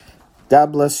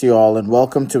God bless you all, and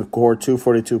welcome to Core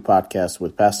 242 podcast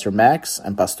with Pastor Max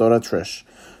and Pastora Trish.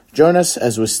 Join us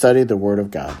as we study the Word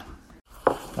of God.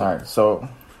 All right, so,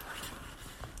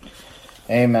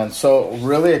 amen. So,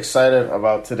 really excited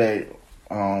about today,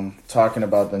 talking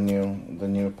about the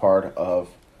new part of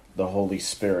the Holy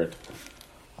Spirit.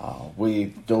 We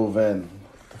dove in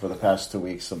for the past 2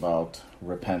 weeks about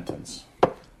repentance,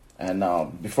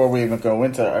 and before we even go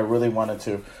into it, I really wanted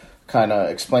to kind of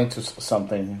explain to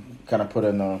something, kind of put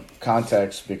in a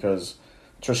context, because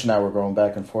Trish and I were going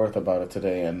back and forth about it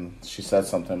today, and she said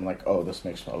something like, oh, this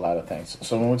makes a lot of things.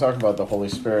 So when we talk about the Holy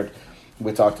Spirit,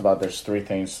 we talked about there's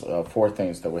four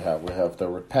things that we have. We have the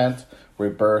repent,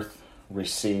 rebirth,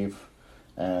 receive,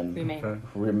 and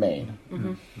remain.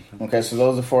 Mm-hmm. Okay, so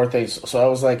those are four things. So I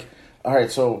was like, all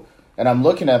right, so, and I'm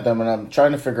looking at them, and I'm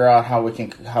trying to figure out how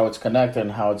it's connected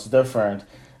and how it's different.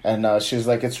 And she's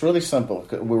like, it's really simple.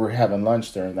 We were having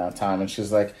lunch during that time, and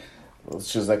she's like,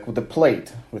 with the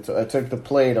plate. I took the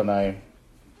plate and I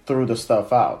threw the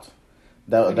stuff out.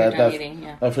 After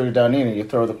you're done eating, you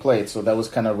throw the plate. So that was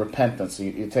kind of repentance.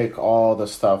 You take all the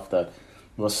stuff that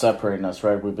was separating us,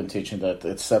 right? We've been teaching that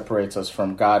it separates us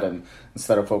from God, and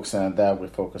instead of focusing on that, we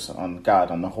focus on God,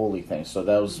 on the holy things. So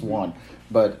that was one,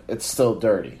 but it's still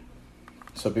dirty.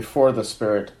 So before the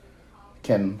Spirit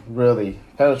can really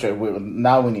penetrate,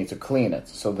 now we need to clean it.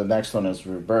 So the next one is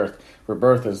rebirth.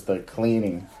 Rebirth is the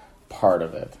cleaning part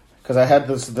of it. Because I had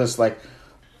this like,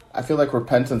 I feel like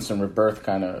repentance and rebirth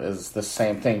kind of is the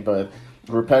same thing, but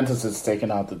repentance is taking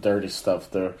out the dirty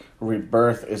stuff. The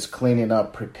rebirth is cleaning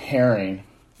up, preparing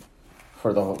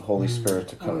for the Holy Spirit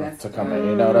to come in.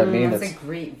 You know what I mean? That's a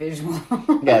great visual.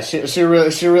 Yeah, she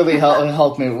really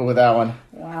helped me with that one.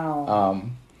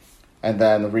 Wow. And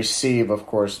then receive, of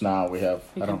course, now we have...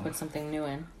 You can put something new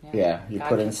in. Yeah, you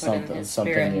put in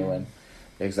something new in.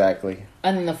 Exactly.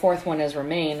 And then the fourth one is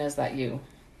remain, is that you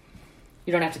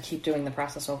don't have to keep doing the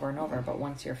process over and over, but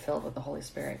once you're filled with the Holy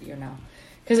Spirit, you know.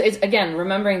 Because it's, again,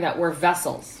 remembering that we're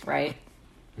vessels, right?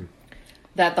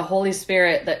 That the Holy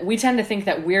Spirit, that we tend to think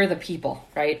that we're the people,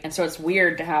 right? And so it's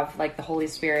weird to have, like, the Holy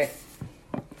Spirit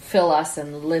fill us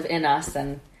and live in us,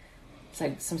 and it's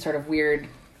like some sort of weird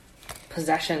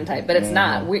possession type, but it's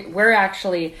not. We're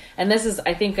actually, and this is,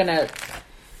 I think, gonna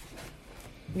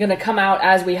come out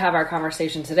as we have our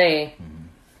conversation today,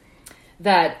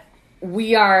 that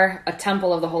we are a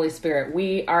temple of the Holy Spirit.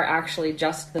 We are actually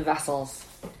just the vessels,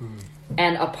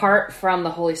 and apart from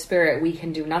the Holy Spirit, we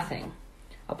can do nothing.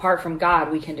 Apart from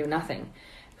God, we can do nothing.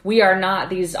 We are not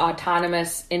these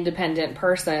autonomous, independent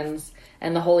persons,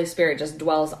 and the Holy Spirit just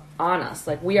dwells on us.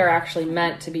 Like, we are actually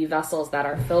meant to be vessels that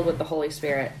are filled with the Holy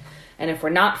Spirit. And if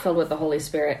we're not filled with the Holy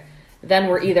Spirit, then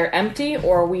we're either empty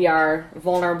or we are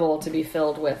vulnerable to be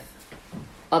filled with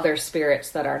other spirits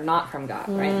that are not from God,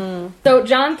 right? So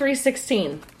John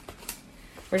 3:16.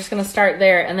 We're just going to start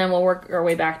there, and then we'll work our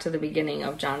way back to the beginning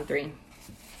of John 3.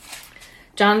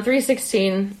 John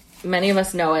 3:16, many of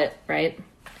us know it, right?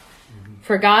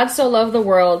 For God so loved the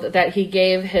world that he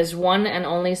gave his one and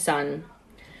only Son,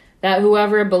 that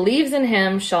whoever believes in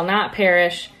him shall not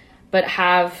perish, but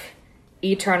have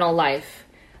eternal life.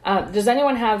 Does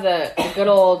anyone have the good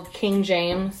old King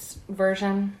James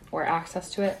version or access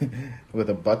to it? With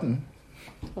a button.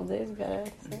 Well, Dave's got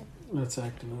it. That's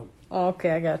acting up. Oh,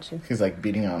 okay, I got you. He's like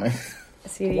beating on it.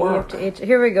 CD,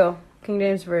 here we go. King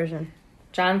James version.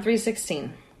 John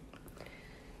 3:16.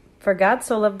 For God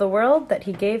so loved the world that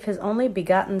he gave his only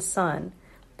begotten Son,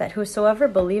 that whosoever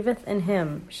believeth in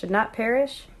him should not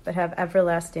perish, but have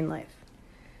everlasting life.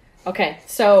 Okay,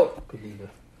 so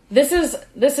this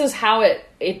is how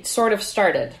it sort of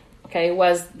started, okay,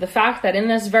 was the fact that in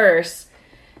this verse,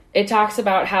 it talks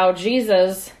about how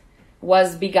Jesus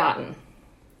was begotten,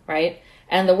 right?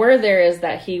 And the word there is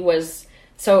that he was,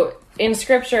 so in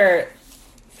Scripture,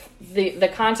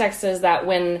 the context is that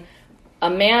when a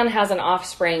man has an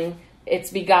offspring, it's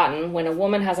begotten. When a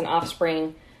woman has an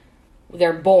offspring,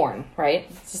 they're born, right?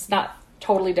 It's not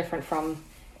totally different from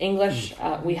English.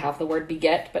 We have the word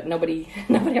beget, but nobody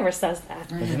ever says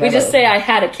that. We just say I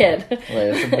had a kid. Wait,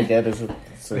 is it beget?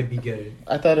 I beget.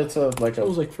 I thought it's It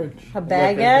was like French. A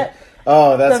baguette?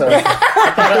 Oh, that's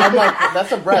I'm like,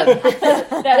 that's a bread.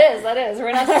 That is.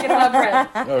 We're not talking about bread.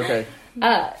 Okay.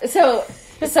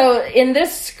 So in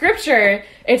this scripture,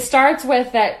 it starts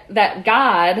with that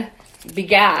God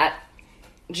begat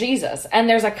Jesus. And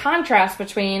there's a contrast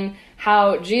between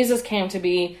how Jesus came to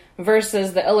be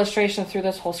versus the illustration through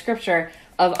this whole scripture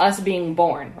of us being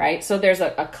born, right? So there's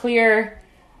a clear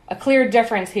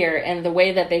difference here in the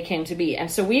way that they came to be. And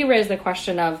so we raised the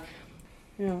question of,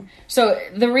 so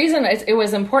the reason it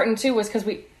was important too was because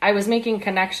I was making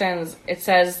connections. It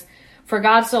says, For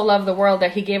God so loved the world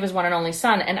that he gave his one and only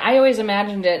son. And I always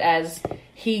imagined it as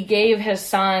he gave his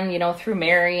son, through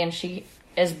Mary, and she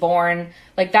is born.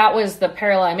 Like, that was the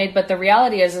parallel I made. But the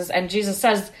reality is and Jesus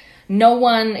says,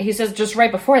 he says just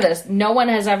right before this, no one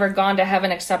has ever gone to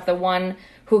heaven except the one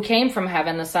who came from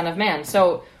heaven, the Son of Man.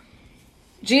 So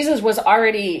Jesus was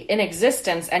already in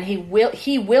existence, and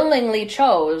he willingly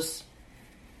chose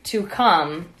to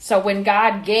come. So when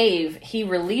God gave, he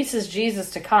releases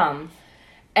Jesus to come.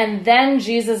 And then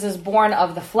Jesus is born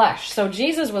of the flesh. So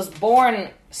Jesus was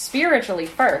born spiritually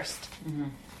first. Mm-hmm.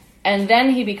 And then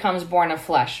he becomes born of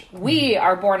flesh. We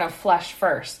are born of flesh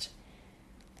first.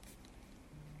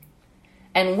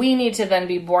 And we need to then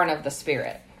be born of the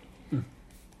Spirit. Mm.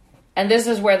 And this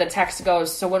is where the text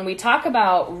goes. So when we talk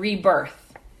about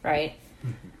rebirth, right?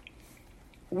 Mm-hmm.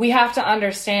 We have to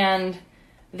understand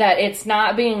that it's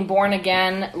not being born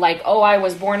again like, oh, I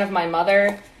was born of my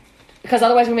mother. Because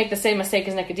otherwise we make the same mistake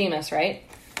as Nicodemus, right?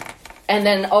 And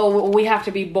then, we have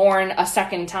to be born a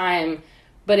second time.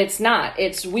 But it's not.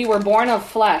 It's we were born of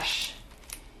flesh,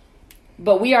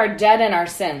 but we are dead in our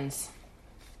sins.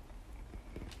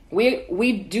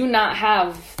 We do not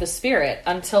have the Spirit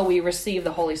until we receive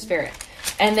the Holy Spirit.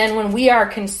 And then when we are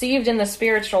conceived in the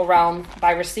spiritual realm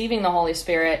by receiving the Holy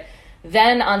Spirit,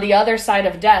 then on the other side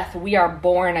of death, we are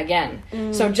born again.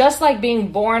 Mm. So just like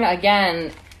being born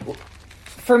again,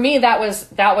 for me, that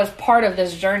was part of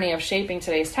this journey of shaping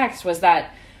today's text, was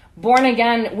that born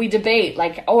again, we debate,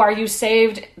 like, are you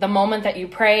saved the moment that you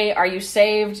pray? Are you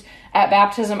saved at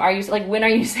baptism? When are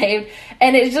you saved?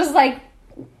 And it's just like,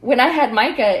 when I had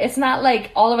Micah, it's not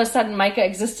like all of a sudden Micah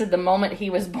existed the moment he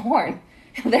was born.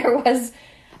 There was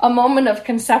a moment of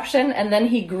conception, and then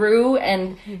he grew,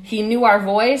 and he knew our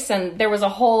voice, and there was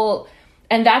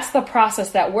and that's the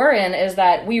process that we're in, is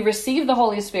that we receive the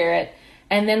Holy Spirit,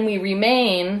 and then we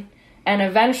remain, and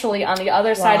eventually on the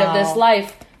other side of this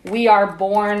life, we are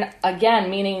born again,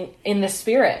 meaning in the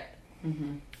Spirit.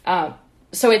 Mm-hmm.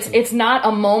 So it's not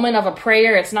a moment of a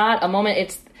prayer. It's not a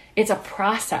moment. It's a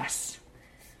process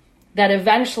that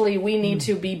eventually we need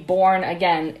to be born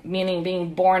again, meaning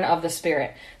being born of the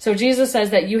Spirit. So Jesus says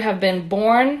that you have been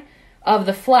born of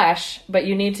the flesh, but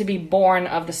you need to be born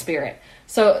of the Spirit.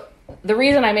 So the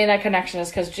reason I made that connection is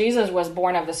because Jesus was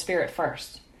born of the Spirit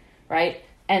first, right?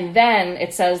 And then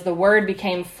it says the Word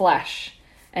became flesh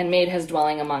and made his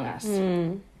dwelling among us.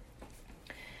 Mm.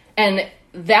 And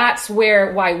that's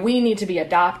why we need to be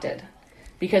adopted.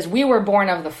 Because we were born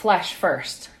of the flesh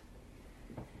first.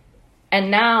 And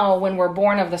now, when we're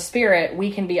born of the Spirit,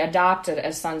 we can be adopted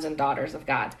as sons and daughters of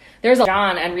God. There's a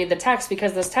John and read the text,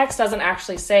 because this text doesn't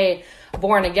actually say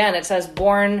born again. It says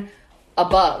born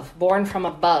above, born from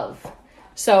above.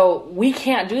 So we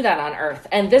can't do that on earth.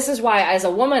 And this is why, as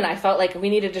a woman, I felt like we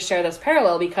needed to share this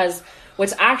parallel, because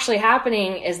what's actually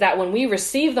happening is that when we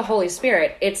receive the Holy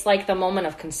Spirit, it's like the moment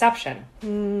of conception.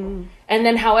 Mm. And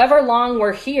then however long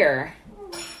we're here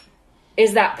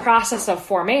is that process of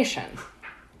formation.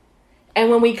 And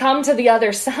when we come to the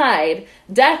other side,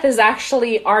 death is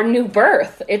actually our new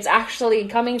birth. It's actually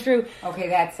coming through. Okay,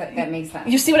 that makes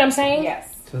sense. You see what I'm saying?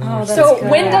 Yes. So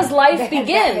when does life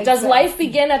begin? Does life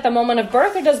begin at the moment of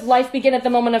birth, or does life begin at the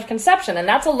moment of conception? And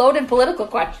that's a loaded political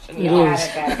question.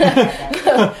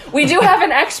 We do have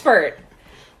an expert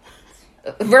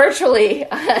virtually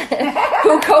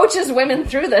who coaches women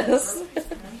through this.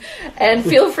 And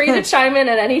feel free to chime in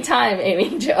at any time,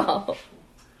 Amy Jo.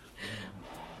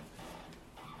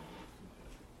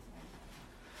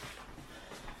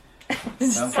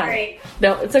 Sorry.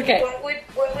 No, it's okay. What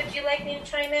would you like me to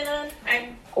chime in on?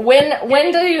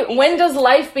 When does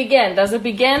life begin? Does it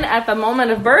begin at the moment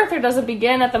of birth, or does it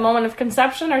begin at the moment of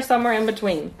conception, or somewhere in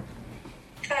between?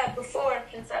 Before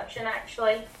conception,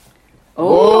 actually.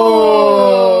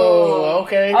 Oh,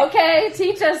 okay. Okay,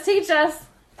 teach us.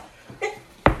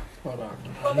 Hold on.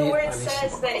 Well, the word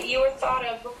says that you were thought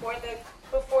of before the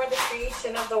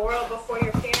creation of the world, before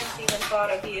your parents even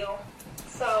thought of you.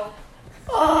 So.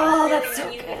 That's so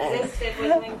when you good. existed was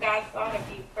when God thought of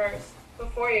you first,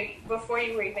 before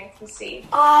you were even conceived.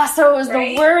 So it was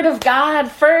right? The Word of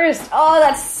God first.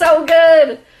 That's so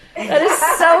good. That is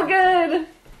so good.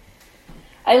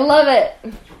 I love it.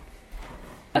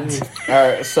 All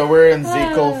right, so we're in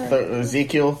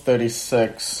Ezekiel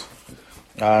 36.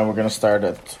 We're going to start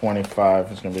at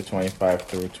 25. It's going to be 25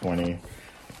 through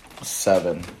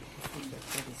 27.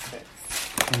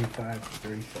 25 to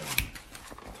 37.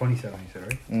 27, you said,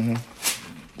 right?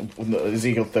 Mm-hmm.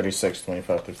 Ezekiel 36,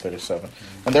 25 through 37.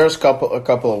 And there's a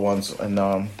couple of ones, and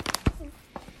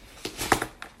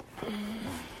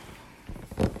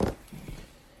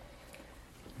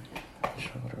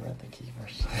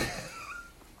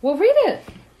Well, read it.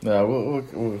 Yeah, we'll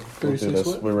do 36 this.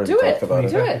 what? We already Do talked it. about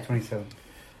Do it. it. 27.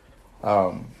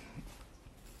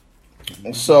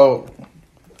 So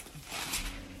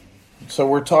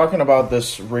we're talking about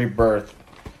this rebirth,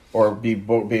 or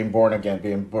being born again,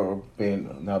 being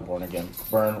not born again,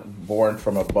 born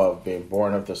from above, being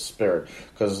born of the Spirit.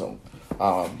 Because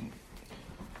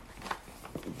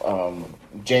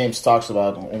James talks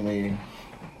about only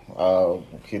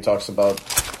he talks about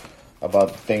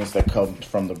things that come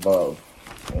from above.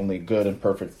 Only good and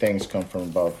perfect things come from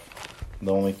above.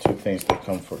 The only two things that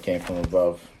came from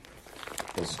above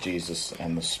was Jesus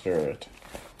and the Spirit.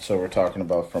 So we're talking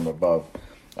about from above.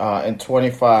 In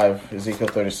 25, Ezekiel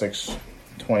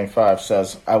 36:25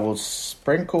 says, "I will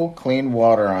sprinkle clean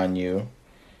water on you,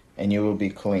 and you will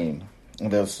be clean." And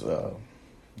that's the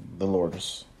Lord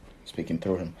is speaking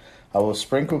through him. "I will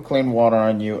sprinkle clean water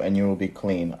on you, and you will be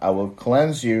clean. I will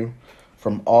cleanse you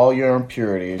from all your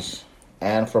impurities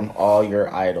and from all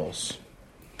your idols.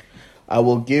 I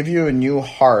will give you a new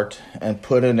heart and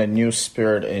put in a new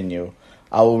spirit in you.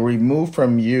 I will remove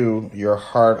from you your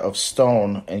heart of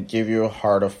stone and give you a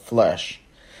heart of flesh.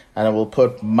 And I will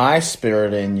put my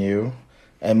spirit in you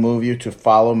and move you to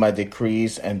follow my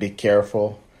decrees and be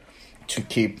careful to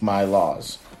keep my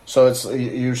laws." So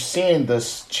you're seeing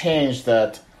this change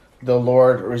that the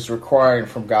Lord is requiring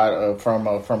from God,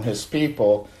 from His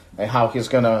people, and how He's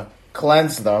going to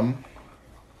cleanse them,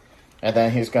 and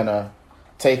then He's going to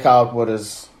take out what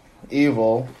is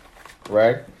evil,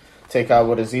 right? Take out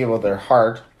what is evil, their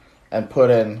heart, and put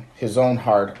in His own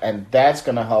heart, and that's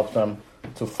going to help them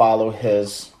to follow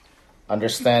His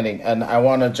understanding. And I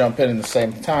want to jump in the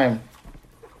same time.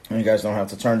 You guys don't have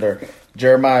to turn there.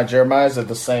 Jeremiah is at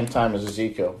the same time as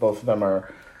Ezekiel. Both of them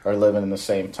are living in the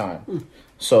same time.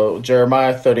 So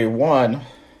Jeremiah 31,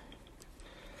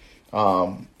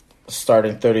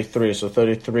 starting 33. So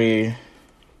 33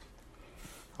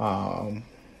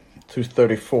 through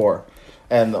 34.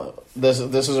 And this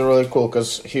is really cool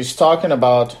because he's talking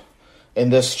about, in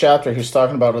this chapter, he's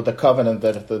talking about the covenant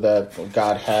that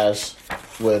God has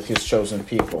with His chosen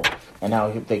people, and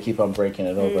how they keep on breaking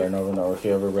it over and over and over. If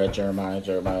you ever read Jeremiah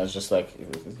is just like,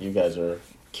 you guys are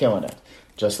killing it.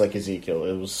 Just like Ezekiel,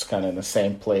 it was kind of in the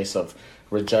same place of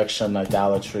rejection,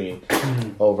 idolatry,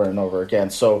 over and over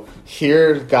again. So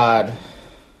here God,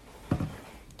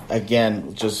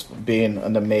 again, just being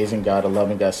an amazing God, a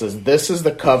loving God, says, "This is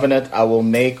the covenant I will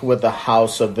make with the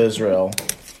house of Israel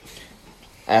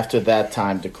after that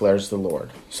time, declares the Lord."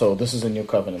 So this is a new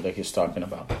covenant that he's talking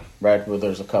about, right? Where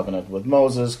there's a covenant with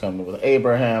Moses, covenant with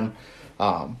Abraham.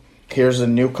 Here's a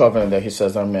new covenant that he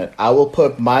says, "I will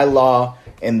put my law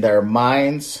in their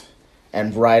minds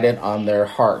and write it on their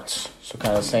hearts." So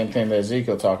kind of the same thing that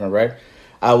Ezekiel talking, right?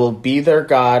 "I will be their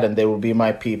God, and they will be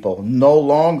my people. No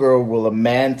longer will a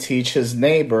man teach his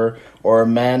neighbor or a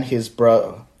man his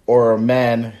brother,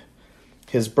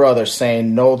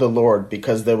 saying, 'Know the Lord,'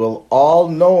 because they will all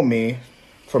know me,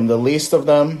 from the least of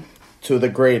them to the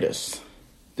greatest,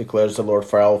 declares the Lord.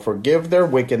 For I will forgive their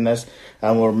wickedness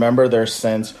and will remember their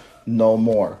sins no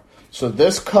more." So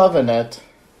this covenant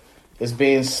is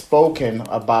being spoken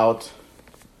about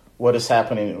what is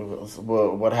happening,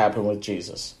 what happened with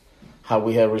Jesus, how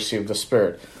we have received the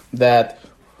Spirit. That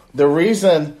the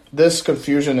reason this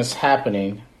confusion is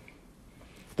happening,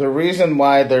 the reason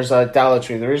why there's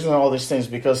idolatry, the reason all these things,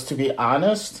 because to be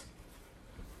honest,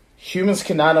 humans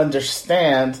cannot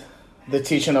understand the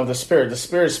teaching of the Spirit. The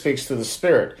Spirit speaks to the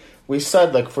Spirit. We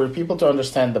said, like, for people to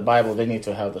understand the Bible, they need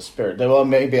to have the Spirit. They will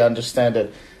maybe understand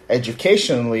it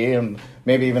educationally and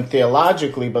maybe even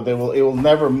theologically, but it will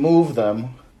never move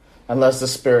them unless the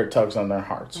Spirit tugs on their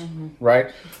hearts, right?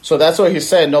 So that's what he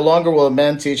said. "No longer will a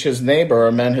man teach his neighbor or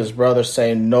a man his brother,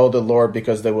 saying, 'Know the Lord,'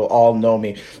 because they will all know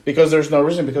me." Because there's no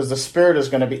reason, because the Spirit is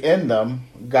going to be in them,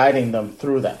 guiding them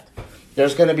through that.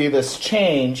 There's going to be this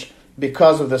change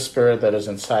because of the Spirit that is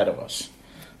inside of us.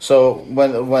 So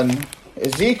when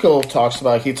Ezekiel talks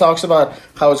about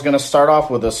how it's going to start off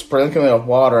with a sprinkling of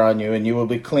water on you, and you will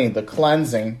be clean, the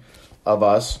cleansing of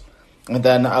us. And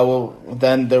then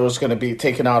there was going to be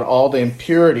taken out all the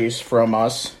impurities from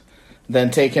us,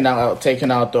 then taken out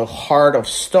the heart of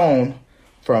stone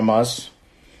from us,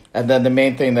 and then the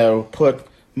main thing, that will put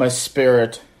my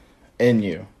Spirit in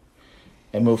you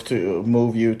and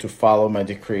move you to follow my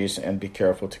decrees and be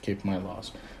careful to keep my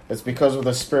laws. It's because of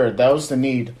the Spirit. That was the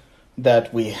need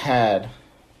that we had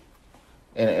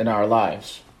in our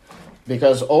lives,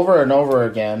 because over and over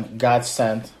again God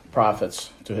sent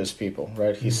prophets to His people,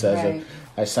 right? He says that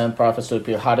I sent prophets to the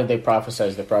people. How did they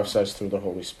prophesy? They prophesied through the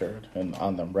Holy Spirit and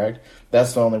on them, right?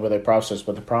 That's the only way they prophesied.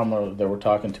 But the problem was they were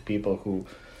talking to people who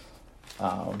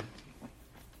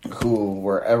who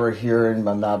were ever hearing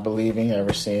but not believing,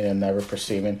 ever seeing and never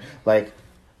perceiving. Like,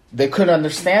 they couldn't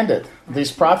understand it.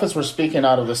 These prophets were speaking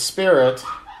out of the Spirit,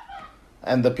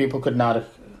 and the people could not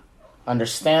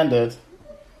understand it.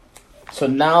 So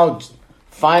now,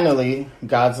 finally,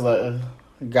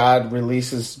 God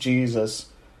releases Jesus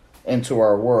into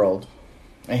our world,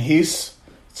 and he's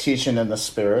teaching in the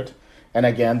Spirit. And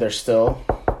again, they're still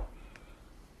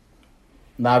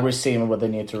not receiving what they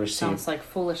need to receive. Sounds like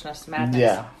foolishness, madness.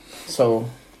 Yeah. So,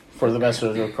 for the message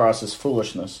of the cross is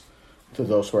foolishness to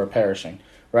those who are perishing.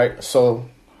 Right? So,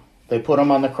 they put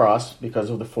him on the cross because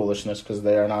of the foolishness, because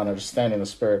they are not understanding the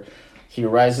Spirit. He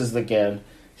rises again.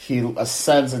 He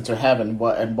ascends into heaven.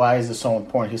 And why is it so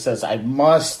important? He says, I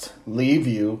must leave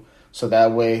you so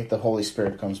that way the Holy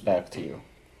Spirit comes back to you.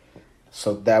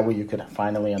 So that way you could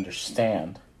finally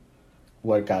understand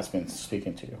what God's been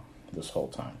speaking to you this whole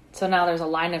time. So now there's a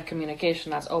line of communication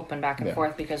that's open back and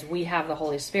forth because we have the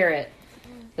Holy Spirit,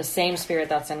 the same Spirit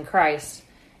that's in Christ,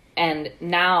 and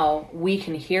now we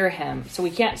can hear him. So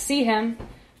we can't see him,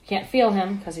 can't feel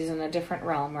him because he's in a different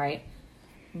realm, right?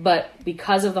 But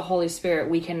because of the Holy Spirit,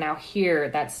 we can now hear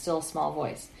that still small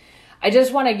voice. I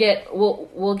just want to get,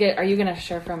 we'll get, are you going to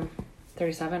share from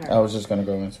 37? Or? I was just going to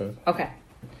go into it. Okay.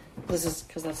 This is,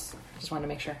 because that's, just wanted to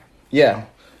make sure. Yeah.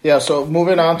 Yeah, so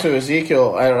moving on to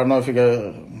Ezekiel, I don't know if you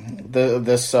got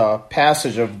this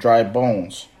passage of dry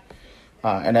bones.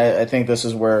 And I think this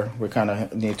is where we kind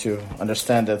of need to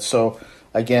understand it. So,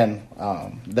 again,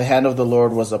 the hand of the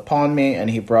Lord was upon me, and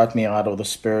he brought me out of the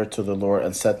Spirit to the Lord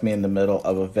and set me in the middle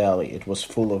of a valley. It was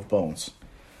full of bones.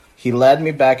 He led me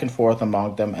back and forth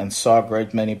among them and saw a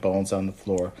great many bones on the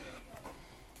floor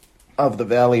of the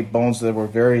valley, bones that were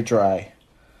very dry.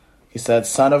 He said,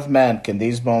 Son of man, can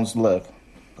these bones live?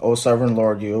 O sovereign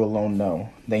Lord, you alone know.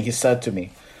 Then he said to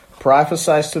me,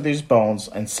 Prophesy to these bones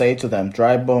and say to them,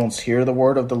 Dry bones, hear the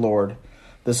word of the Lord.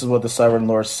 This is what the sovereign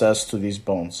Lord says to these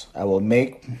bones. I will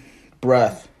make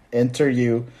breath enter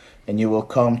you, and you will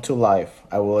come to life.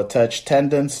 I will attach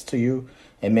tendons to you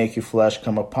and make your flesh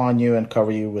come upon you and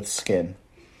cover you with skin.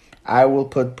 I will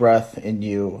put breath in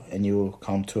you, and you will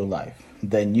come to life.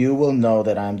 Then you will know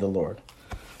that I am the Lord.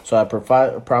 So I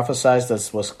prophesied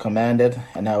as was commanded,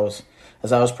 and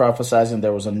as I was prophesying,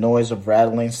 there was a noise of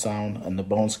rattling sound, and the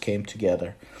bones came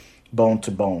together, bone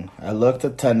to bone. I looked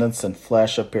at tendons, and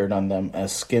flesh appeared on them,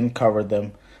 as skin covered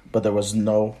them, but there was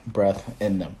no breath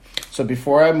in them. So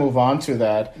before I move on to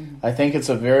that, I think it's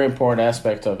a very important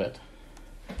aspect of it,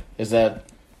 is that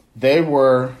they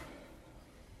were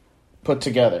put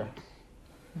together.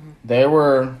 They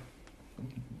were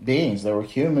beings. They were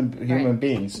human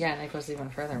beings. Yeah, and it goes even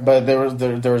further. Right?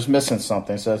 But there was missing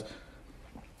something. It says,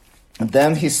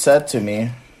 then he said to me,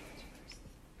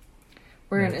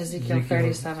 we're in Ezekiel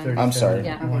 37. I'm sorry.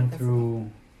 Yeah. 1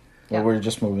 through... Well, we're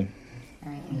just moving.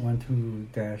 1 through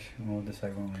dash, the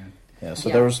second one. Yeah, so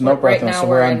there was no breath in it, so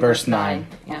we're on verse 9.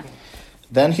 Yeah.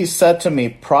 Then he said to me,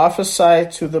 Prophesy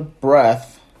to the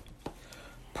breath,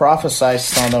 prophesy,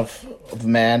 son of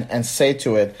man, and say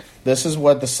to it, This is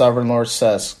what the sovereign Lord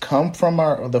says, Come from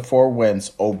the four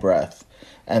winds, O breath,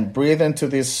 and breathe into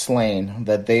these slain,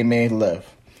 that they may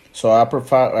live. So I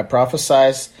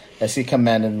prophesied as he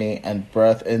commanded me, and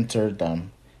breath entered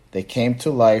them. They came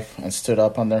to life and stood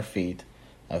up on their feet,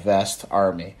 a vast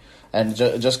army. And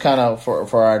just kind of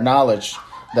for our knowledge,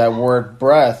 that word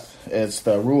breath is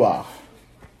the ruach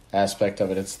aspect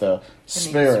of it. It's the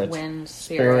spirit, wind,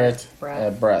 spirit,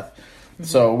 breath. breath. Mm-hmm.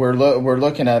 So we're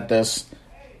looking at this.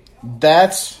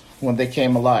 That's when they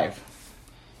came alive.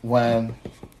 When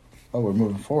we're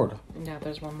moving forward. Yeah,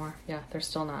 there's one more. Yeah, they're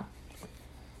still not.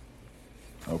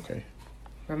 Okay.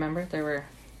 Remember, there were.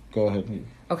 Go ahead.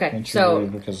 Okay, so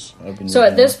because I've been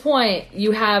at this point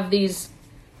you have the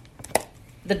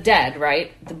dead,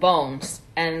 right? The bones,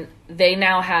 and they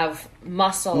now have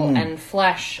muscle and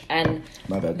flesh, and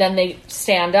then they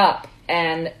stand up,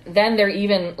 and then they're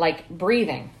even like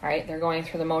breathing, right? They're going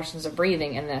through the motions of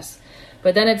breathing in this.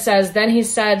 But then it says, Then he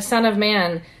said, Son of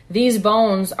man, these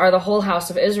bones are the whole house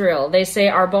of Israel. They say,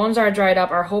 Our bones are dried up,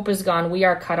 our hope is gone, we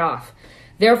are cut off.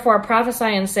 Therefore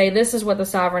prophesy and say, This is what the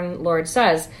sovereign Lord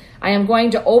says. I am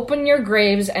going to open your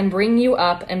graves and bring you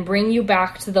up and bring you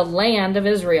back to the land of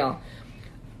Israel.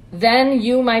 Then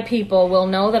you, my people, will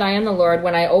know that I am the Lord.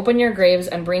 When I open your graves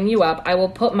and bring you up, I will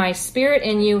put my spirit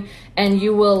in you, and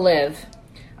you will live.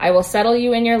 I will settle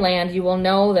you in your land. You will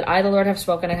know that I, the Lord, have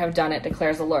spoken and have done it,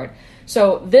 declares the Lord.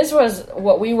 So this was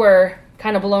what we were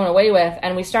kind of blown away with,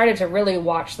 and we started to really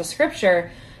watch the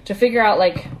scripture to figure out,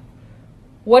 like,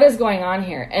 what is going on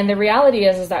here. And the reality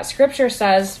is that scripture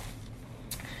says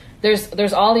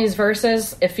There's all these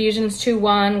verses, Ephesians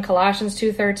 2:1, Colossians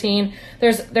 2:13.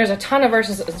 There's a ton of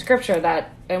verses in Scripture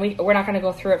that, and we're not going to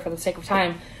go through it for the sake of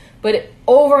time, but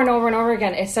over and over and over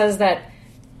again, it says that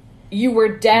you were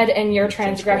dead in your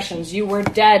transgressions. You were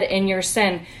dead in your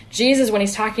sin. Jesus, when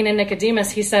he's talking to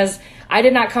Nicodemus, he says, I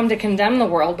did not come to condemn the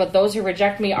world, but those who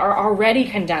reject me are already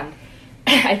condemned.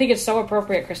 I think it's so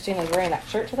appropriate Christina's wearing that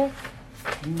shirt today.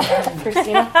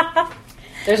 Christina?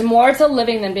 There's more to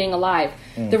living than being alive.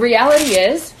 The reality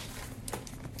is,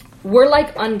 we're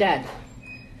like undead.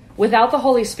 Without the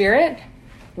Holy Spirit,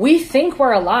 we think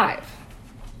we're alive.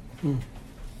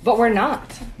 But we're not.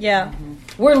 Yeah.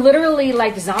 We're literally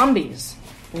like zombies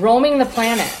roaming the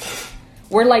planet.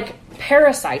 We're like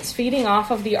parasites feeding off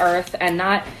of the earth,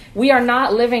 and we are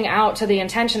not living out to the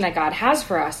intention that God has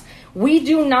for us. We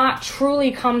do not truly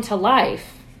come to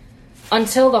life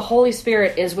until the Holy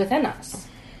Spirit is within us.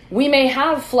 We may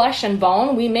have flesh and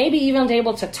bone. We may be even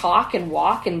able to talk and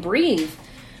walk and breathe,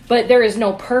 but there is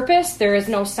no purpose. There is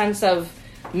no sense of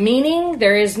meaning.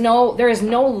 There is no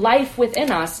life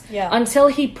within us until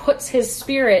he puts his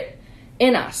Spirit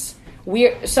in us.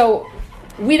 So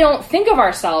we don't think of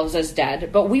ourselves as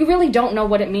dead, but we really don't know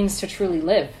what it means to truly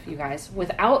live, you guys.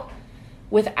 Without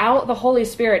the Holy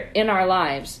Spirit in our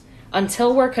lives,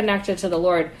 until we're connected to the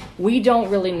Lord, we don't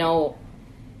really know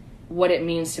what it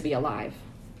means to be alive.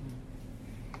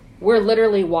 We're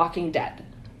literally walking dead.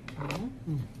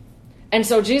 And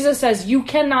so Jesus says, you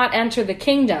cannot enter the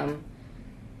kingdom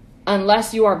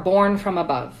unless you are born from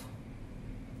above.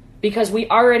 Because we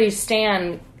already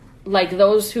stand like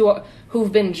those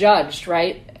who've been judged,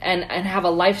 right? And have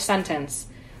a life sentence.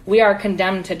 We are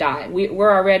condemned to die.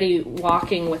 We're already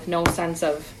walking with no sense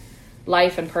of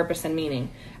life and purpose and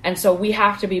meaning. And so we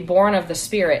have to be born of the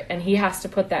Spirit, and he has to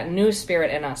put that new spirit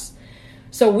in us.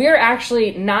 So we're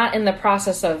actually not in the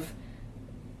process of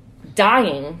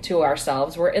dying to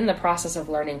ourselves. We're in the process of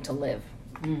learning to live.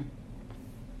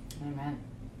 Amen.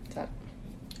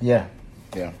 Yeah.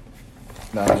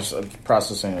 No, I'm just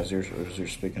processing as you're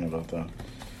speaking about that.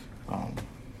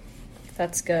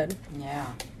 That's good. Yeah.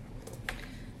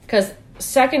 Because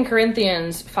 2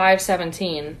 Corinthians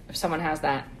 5:17, if someone has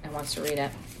that and wants to read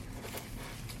it.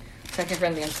 2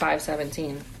 Corinthians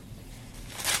 5:17.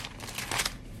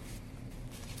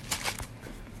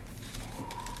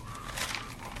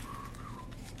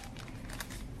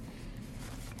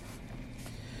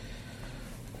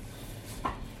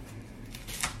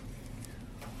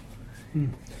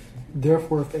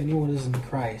 Therefore, if anyone is in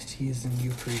Christ, he is a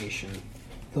new creation.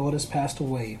 Though it has passed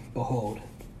away, behold,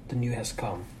 the new has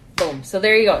come. Boom. So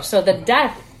there you go. So the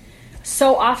death,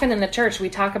 so often in the church, we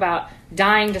talk about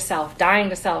dying to self, dying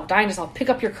to self, dying to self. Pick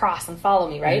up your cross and follow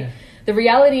me, right? Yeah. The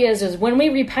reality is when we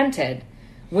repented,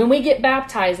 when we get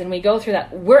baptized and we go through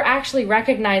that, we're actually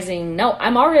recognizing, no,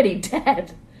 I'm already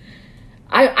dead.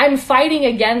 I'm fighting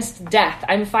against death.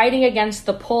 I'm fighting against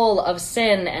the pull of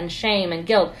sin and shame and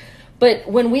guilt. But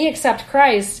when we accept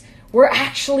Christ, we're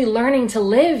actually learning to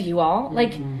live, you all.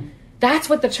 Like, that's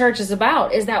what the church is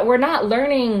about, is that we're not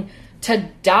learning to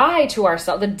die to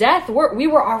ourselves. The death, we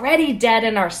were already dead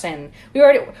in our sin.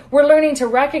 We're learning to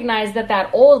recognize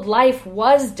that old life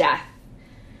was death.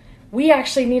 We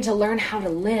actually need to learn how to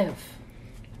live.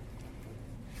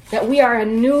 That we are a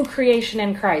new creation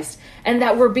in Christ, and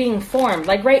that we're being formed.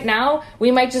 Like right now, we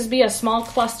might just be a small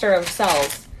cluster of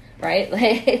cells, right?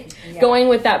 Like, going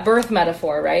with that birth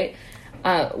metaphor, right?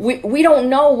 We don't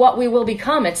know what we will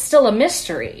become. It's still a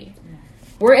mystery.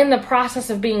 We're in the process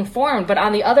of being formed, but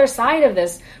on the other side of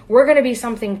this, we're going to be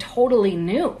something totally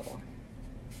new.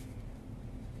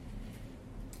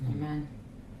 Amen.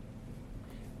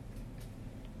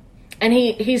 And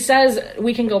he says,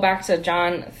 we can go back to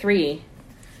John 3.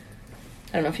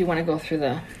 I don't know if you want to go through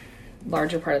the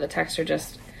larger part of the text or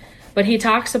just, but he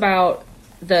talks about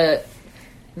the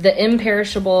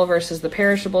imperishable versus the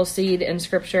perishable seed in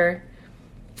Scripture,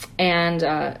 and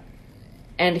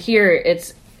here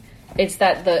it's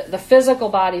that the physical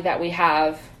body that we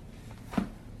have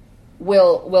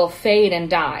will fade and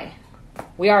die.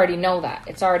 We already know that.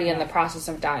 It's already in the process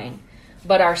of dying.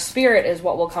 But our spirit is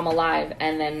what will come alive,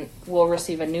 and then we'll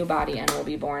receive a new body and we'll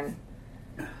be born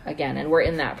again. And we're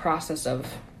in that process of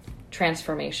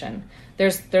transformation.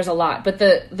 There's a lot. But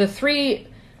the three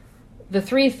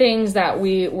things that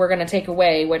we're going to take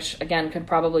away, which again could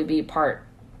probably be part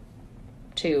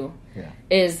 2,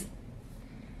 is,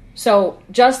 so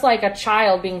just like a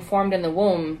child being formed in the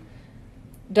womb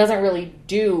doesn't really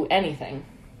do anything,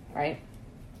 right?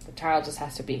 The child just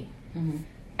has to be. Mm-hmm.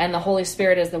 And the Holy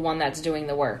Spirit is the one that's doing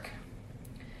the work.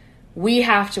 We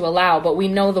have to allow, but we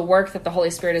know the work that the Holy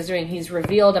Spirit is doing. He's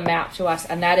revealed a map to us,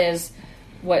 and that is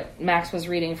what Max was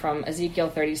reading from Ezekiel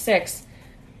 36,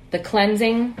 the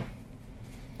cleansing,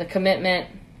 the commitment,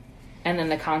 and then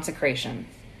the consecration.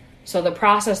 So the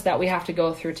process that we have to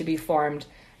go through to be formed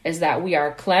is that we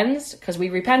are cleansed, because we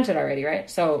repented already, right?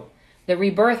 So the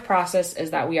rebirth process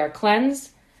is that we are cleansed,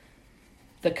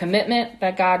 the commitment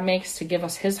that God makes to give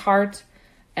us his heart,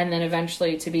 and then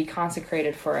eventually to be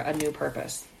consecrated for a new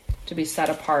purpose, to be set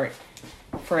apart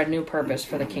for a new purpose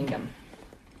for the kingdom.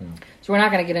 So we're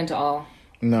not going to get into all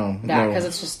that because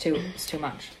it's just too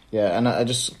much. Yeah, and I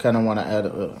just kind of want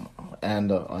to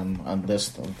add on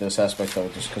this aspect of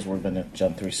it, just because we've been in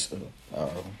John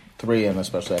 3 and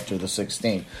especially after the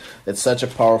 16. It's such a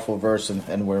powerful verse,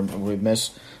 and we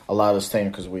miss a lot of this thing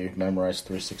because we memorize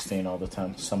 3:16 all the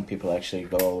time. Some people actually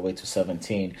go all the way to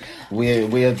 17.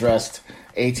 We addressed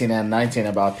 18 and 19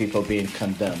 about people being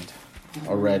condemned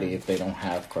already if they don't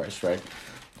have Christ, right?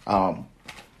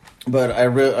 But I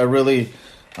really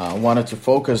wanted to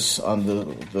focus on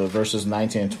the verses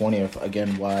 19 and 20 of,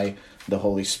 again, why the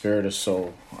Holy Spirit is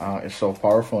so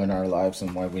powerful in our lives,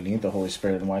 and why we need the Holy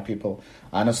Spirit, and why people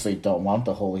honestly don't want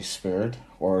the Holy Spirit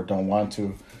or don't want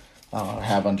to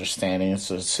have understanding.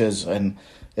 It's his, and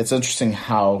it's interesting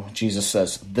how Jesus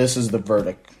says, "This is the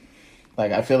verdict."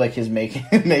 Like, I feel like he's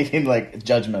making like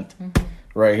judgment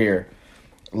right here.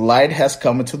 Light has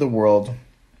come into the world,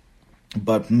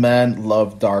 but men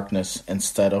love darkness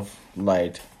instead of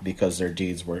light because their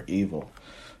deeds were evil.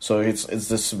 So it's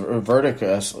this verdict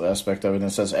aspect of it. And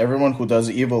it says, everyone who does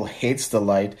evil hates the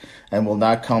light and will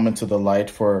not come into the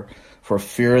light for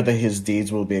fear that his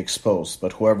deeds will be exposed.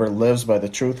 But whoever lives by the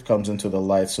truth comes into the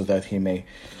light, so that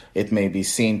it may be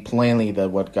seen plainly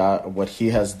that what he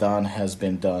has done has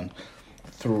been done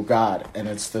through God. And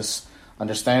it's this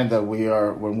understanding that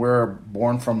when we're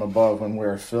born from above, when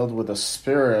we're filled with the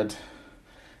Spirit,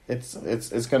 it's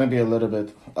going to be a little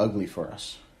bit ugly for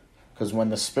us. Because when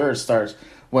the Spirit starts,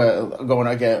 going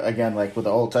again, like with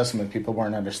the Old Testament, people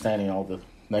weren't understanding all the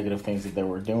negative things that they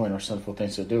were doing or sinful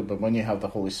things to do. But when you have the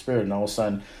Holy Spirit, and all of a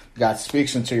sudden God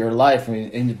speaks into your life,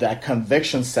 and that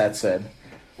conviction sets in,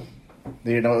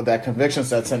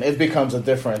 it becomes a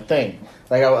different thing.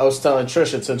 Like I was telling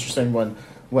Trish, it's interesting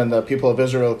when the people of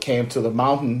Israel came to the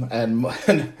mountain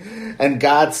and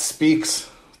God speaks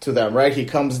to them, right? He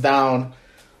comes down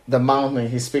the mountain and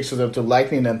he speaks to them to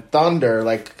lightning and thunder.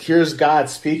 Like, here's God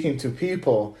speaking to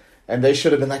people, and they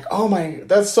should have been like, "Oh my,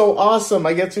 that's so awesome!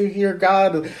 I get to hear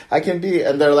God. I can be."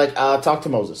 And they're like, "Talk to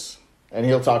Moses, and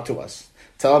he'll talk to us.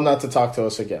 Tell him not to talk to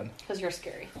us again, because you're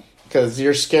scary. Because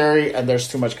you're scary, and there's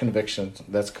too much conviction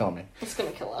that's coming. It's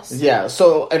gonna kill us." Yeah.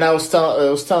 So, and I was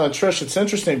telling Trish, it's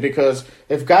interesting because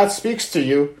if God speaks to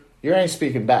you, you ain't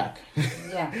speaking back.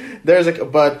 Yeah.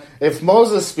 But if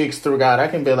Moses speaks through God, I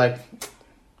can be like,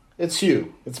 "It's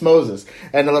you. It's Moses."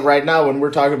 And right now, when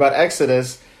we're talking about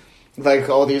Exodus, like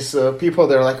all these people,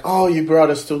 they're like, "Oh, you brought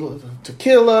us to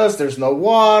kill us. There's no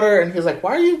water." And he's like,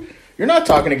 "Why are you? You're not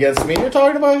talking against me. You're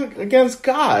talking about against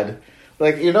God."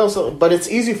 Like, so, but it's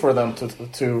easy for them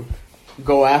to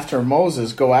go after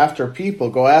Moses, go after people,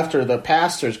 go after the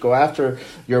pastors, go after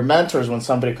your mentors when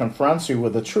somebody confronts you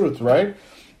with the truth, right?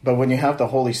 But when you have the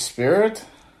Holy Spirit,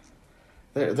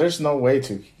 there's no way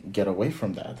to get away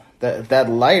from that. That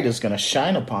light is going to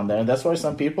shine upon them. And that's why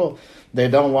some people, they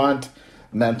don't want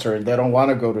mentoring. They don't want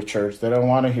to go to church. They don't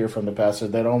want to hear from the pastor.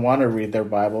 They don't want to read their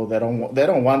Bible. They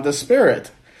don't want the Spirit.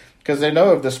 Because they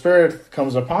know if the Spirit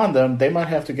comes upon them, they might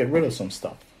have to get rid of some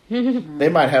stuff. They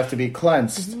might have to be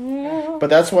cleansed. But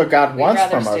that's what God wants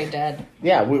from us. We'd rather stay dead.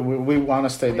 Yeah, we want to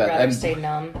stay dead. We'd rather stay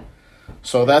numb.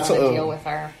 So that's we don't want to deal with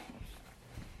our...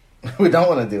 We don't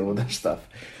want to deal with their stuff.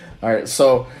 All right,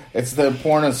 so it's the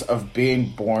importance of being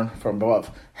born from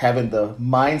above, having the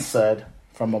mindset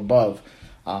from above.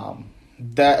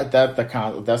 That's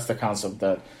the concept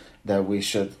that we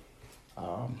should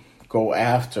go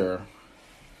after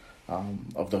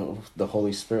of the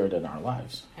Holy Spirit in our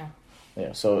lives.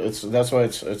 Yeah. So that's why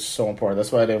it's so important.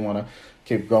 That's why I didn't want to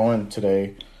keep going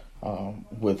today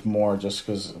with more, just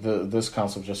because this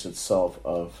concept just itself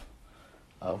of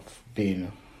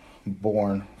being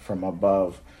born from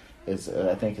above is,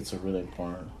 I think it's really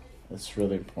important. It's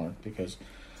really important because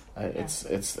it's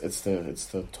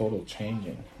the total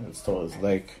changing. It's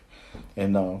like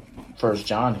in First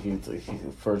John,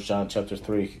 First John chapter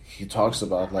 3, he talks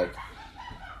about like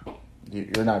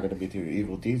you're not going to be doing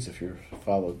evil deeds if you're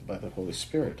followed by the Holy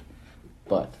Spirit,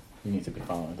 but you need to be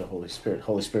following the Holy Spirit.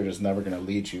 Holy Spirit is never going to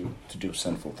lead you to do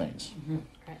sinful things. Mm-hmm.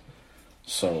 Right.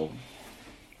 So,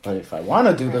 but if I want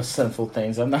to do the sinful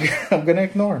things, I'm going to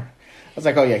ignore. I was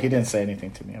like, oh yeah, he didn't say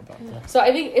anything to me about that. So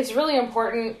I think it's really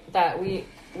important that we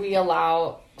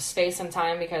allow space and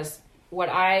time, because what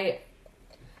I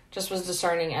just was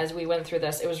discerning as we went through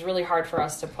this. It was really hard for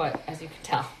us to put, as you can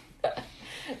tell,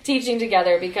 teaching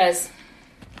together because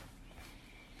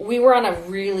we were on a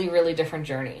really, really different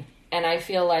journey. And I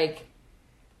feel like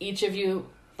each of you,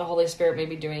 the Holy Spirit may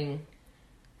be doing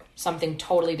something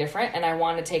totally different. And I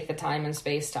want to take the time and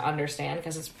space to understand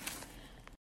because it's